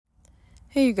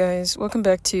Hey you guys, welcome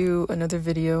back to another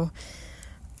video.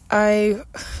 I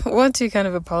want to kind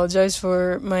of apologize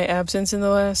for my absence in the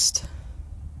last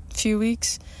few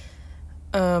weeks.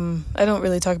 I don't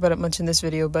really talk about it much in this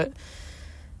video, but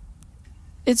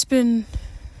it's been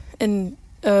a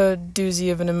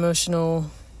doozy of an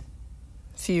emotional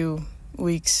few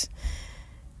weeks,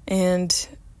 and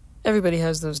everybody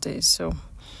has those days, so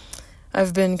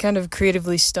I've been kind of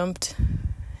creatively stumped,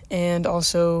 and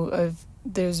also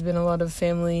there's been a lot of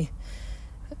family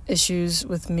issues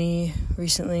with me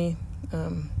recently,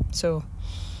 so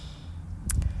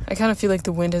I kind of feel like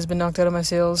the wind has been knocked out of my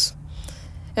sails.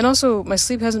 And also, my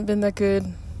sleep hasn't been that good,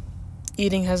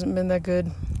 eating hasn't been that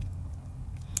good,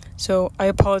 so I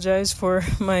apologize for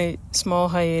my small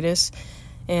hiatus,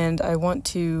 and I want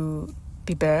to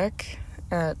be back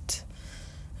at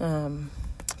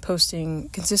posting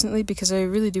consistently because I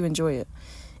really do enjoy it.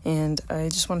 And I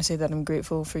just want to say that I'm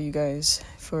grateful for you guys,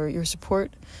 for your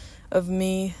support of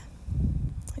me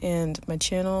and my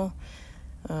channel.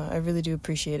 I really do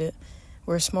appreciate it.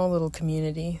 We're a small little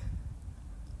community,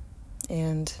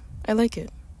 and I like it.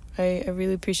 I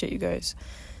really appreciate you guys.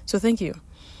 So thank you.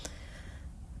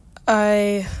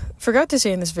 I forgot to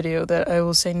say in this video that I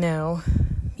will say now.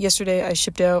 Yesterday I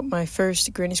shipped out my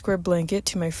first granny square blanket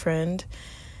to my friend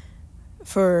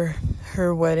for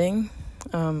her wedding.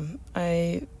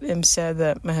 I am sad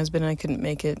that my husband and I couldn't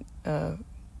make it to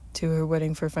her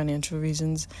wedding for financial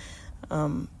reasons,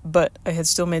 but I had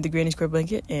still made the granny square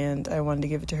blanket, and I wanted to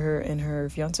give it to her and her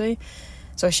fiance,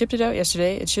 so I shipped it out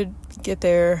yesterday. It should get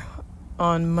there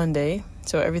on Monday,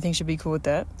 so everything should be cool with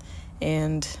that.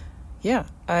 And yeah,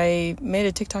 I made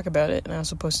a TikTok about it, and I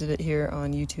also posted it here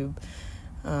on YouTube,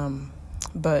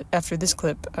 but after this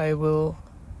clip I will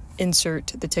insert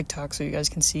the TikTok so you guys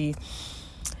can see.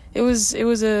 It was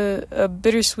a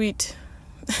bittersweet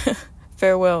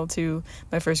farewell to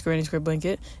my first granny square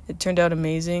blanket. It turned out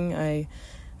amazing. I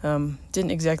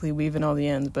didn't exactly weave in all the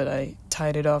ends, but I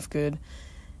tied it off good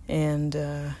and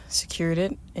secured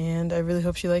it, and I really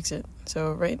hope she likes it.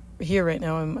 So right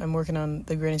now I'm working on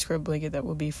the granny square blanket that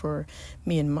will be for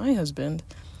me and my husband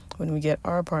when we get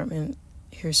our apartment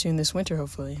here soon this winter,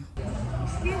 hopefully.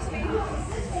 Excuse me.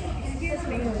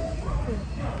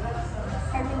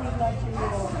 I really love your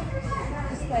little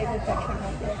display of affection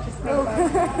right there. Just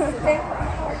make my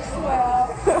heart swell.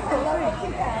 I love what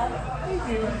you have. Thank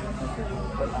you.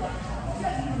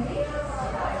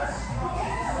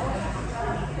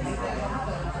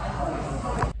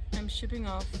 I'm shipping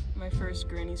off my first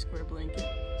granny square blanket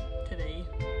today.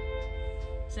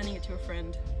 Sending it to a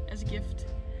friend as a gift.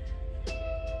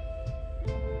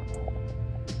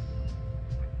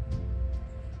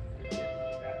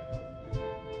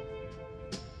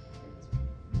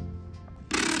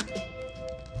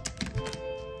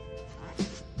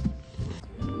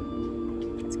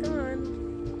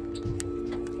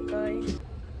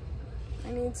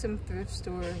 Some thrift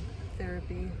store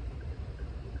therapy.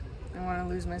 I want to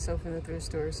lose myself in the thrift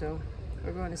store, so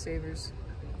we're going to Savers.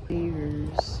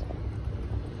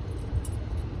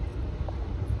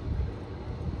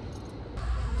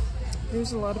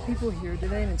 There's a lot of people here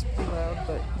today, and it's pretty loud,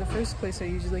 but the first place I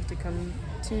usually like to come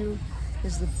to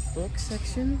is the book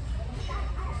section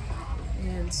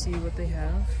and see what they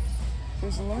have.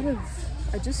 There's a lot of...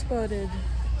 I just spotted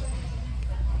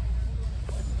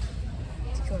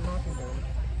To Kill a Mockingbird.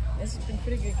 This has been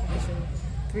pretty good condition.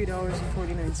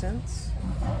 $3.49.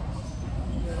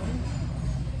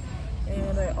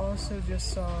 And I also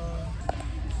just saw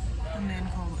A Man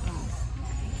Called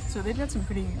Oath. So they've got some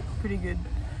pretty good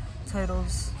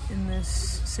titles in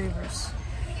this Savers.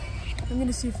 I'm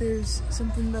gonna see if there's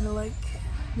something that I like,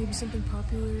 maybe something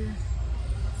popular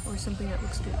or something that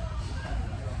looks good.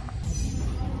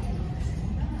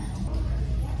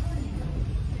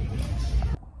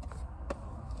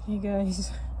 Hey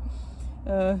guys.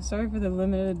 Sorry for the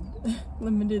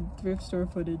limited thrift store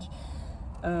footage.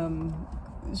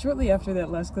 Shortly after that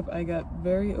last clip, I got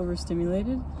very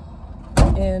overstimulated,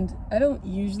 and I don't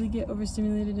usually get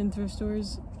overstimulated in thrift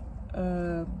stores,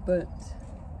 but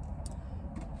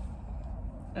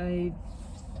I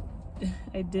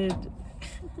did.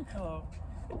 Hello.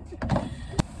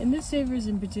 In this Savers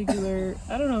in particular,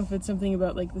 I don't know if it's something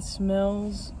about like the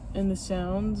smells and the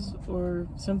sounds or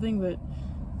something, but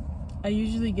I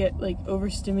usually get like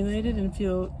overstimulated and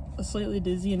feel slightly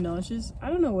dizzy and nauseous.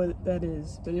 I don't know what that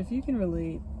is, but if you can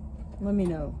relate, let me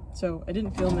know. So I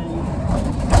didn't film any.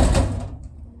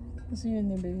 I'll see you in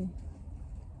there, baby.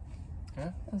 Huh?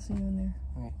 I'll see you in there.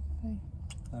 Okay. Bye.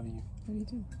 Love you. Love you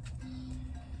too.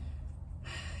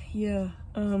 Yeah,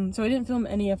 so I didn't film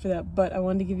any after that, but I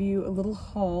wanted to give you a little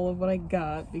haul of what I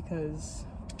got because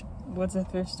what's a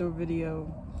thrift store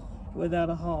video without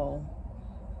a haul?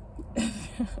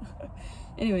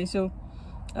 Anyway, so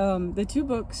the 2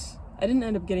 books, I didn't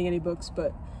end up getting any books,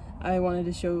 but I wanted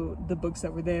to show the books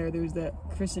that were there. There was that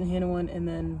Chris and Hannah one, and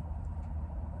then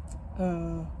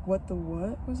what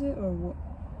was it, or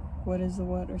what is the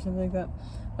what, or something like that.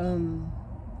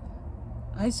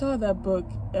 I saw that book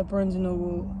at Barnes &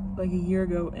 Noble like a year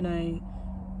ago, and I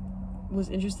was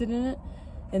interested in it,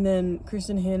 and then Chris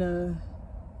and Hannah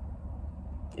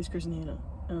is Chris and Hannah.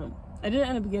 I didn't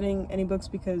end up getting any books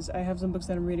because I have some books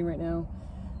that I'm reading right now,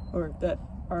 or that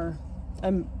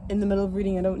I'm in the middle of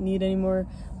reading. I don't need anymore,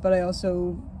 but I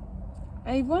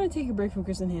want to take a break from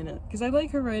Chris and Hannah because I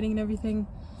like her writing and everything,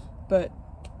 but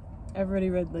I've already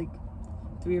read like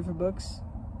 3 of her books,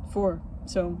 4,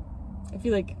 so I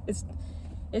feel like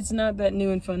it's not that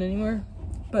new and fun anymore.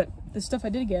 But the stuff I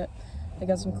did get, I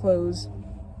got some clothes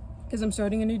because I'm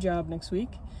starting a new job next week,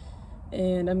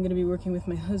 and I'm going to be working with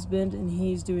my husband, and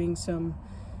he's doing some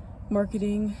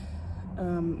marketing.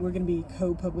 We're going to be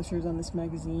co-publishers on this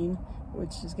magazine,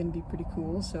 which is going to be pretty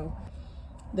cool. So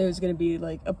there's going to be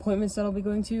like appointments that I'll be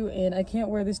going to, and I can't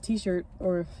wear this t-shirt,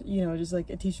 or just like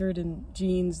a t-shirt and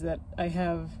jeans that I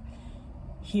have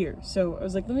here. So I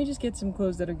was like, let me just get some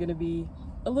clothes that are going to be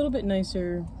a little bit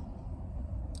nicer.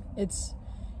 It's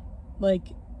like,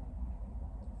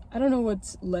 I don't know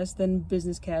what's less than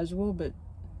business casual, but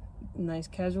nice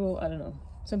casual. I don't know,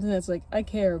 something that's like, I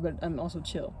care, but I'm also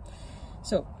chill.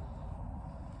 So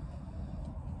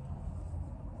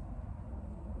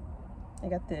I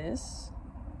got this,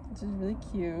 which is really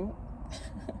cute.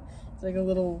 It's like a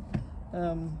little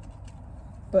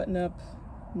button-up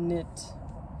knit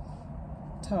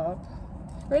top.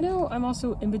 Right now I'm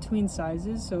also in between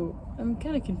sizes, so I'm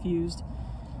kind of confused.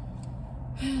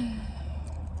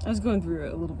 I was going through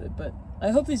it a little bit, but I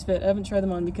hope these fit. I haven't tried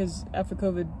them on because after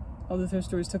COVID, all the thrift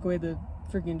stores took away the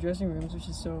freaking dressing rooms, which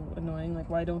is so annoying. Like,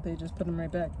 why don't they just put them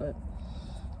right back? But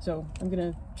so I'm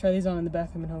gonna try these on in the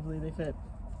bathroom and hopefully they fit.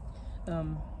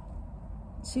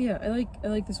 So yeah, I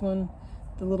like this one.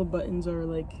 The little buttons are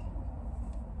like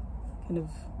kind of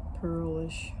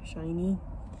pearlish, shiny,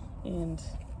 and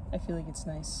I feel like it's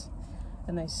nice.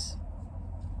 A nice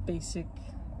basic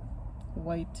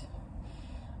white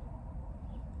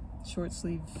short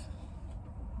sleeve.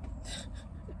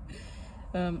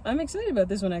 I'm excited about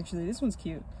this one actually. This one's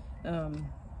cute. The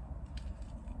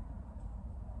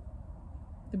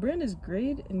brand is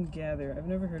Grade and Gather. I've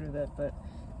never heard of that, but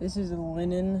this is a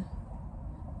linen,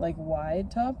 like,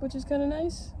 wide top, which is kind of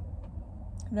nice.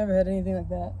 I've never had anything like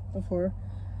that before.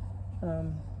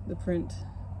 The print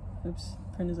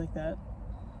is like that,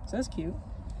 so that's cute.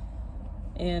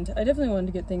 And I definitely wanted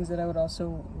to get things that I would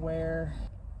also wear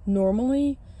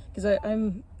normally, because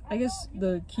I guess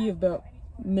the key about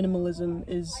minimalism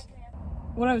is,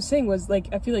 what I was saying was, like,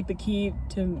 I feel like the key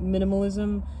to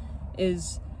minimalism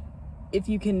is if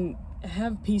you can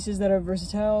have pieces that are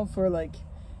versatile for like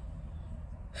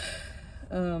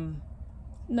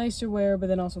nicer wear, but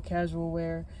then also casual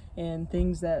wear, and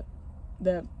things that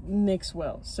mix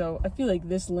well. So I feel like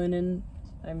this linen,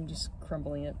 I'm just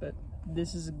crumbling it, but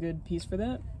this is a good piece for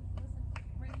that.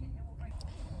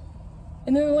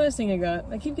 And then the last thing I got,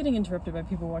 I keep getting interrupted by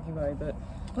people walking by, but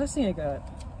the last thing I got,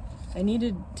 I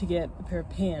needed to get a pair of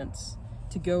pants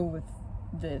to go with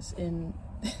this, and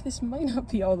this might not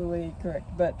be all the way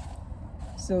correct, but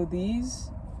so these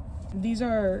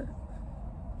are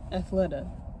Athleta,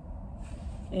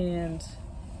 and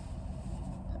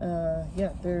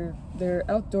yeah, they're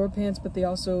outdoor pants, but they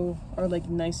also are like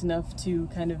nice enough to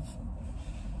kind of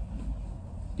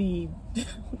be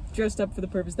dressed up for the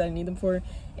purpose that I need them for.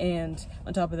 And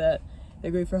on top of that,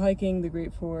 they're great for hiking, they're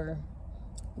great for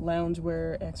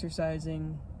loungewear,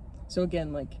 exercising. So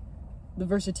again, like, the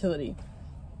versatility.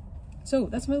 So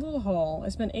that's my little haul. I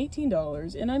spent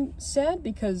 $18, and I'm sad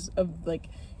because of like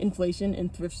inflation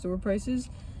and thrift store prices,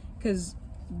 because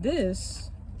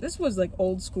this was like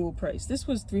old school price. This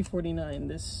was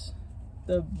 $3.49,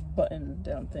 the button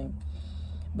down thing,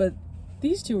 but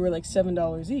these two were like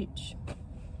 $7 each.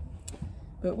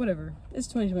 But whatever, it's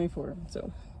 2024,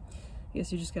 so I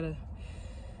guess you just gotta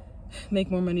make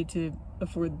more money to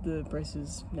afford the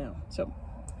prices now. So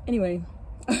anyway,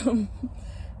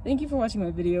 thank you for watching my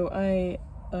video. I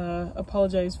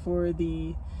apologize for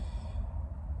the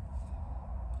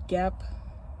gap.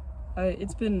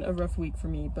 It's been a rough week for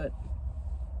me, but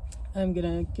I'm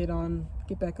gonna get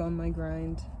back on my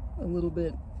grind a little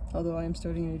bit, although I am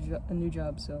starting a new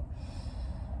job. So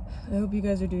I hope you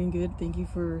guys are doing good. Thank you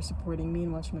for supporting me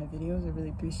and watching my videos. I really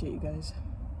appreciate you guys.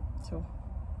 So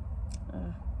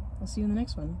I'll see you in the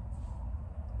next one.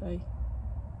 Bye.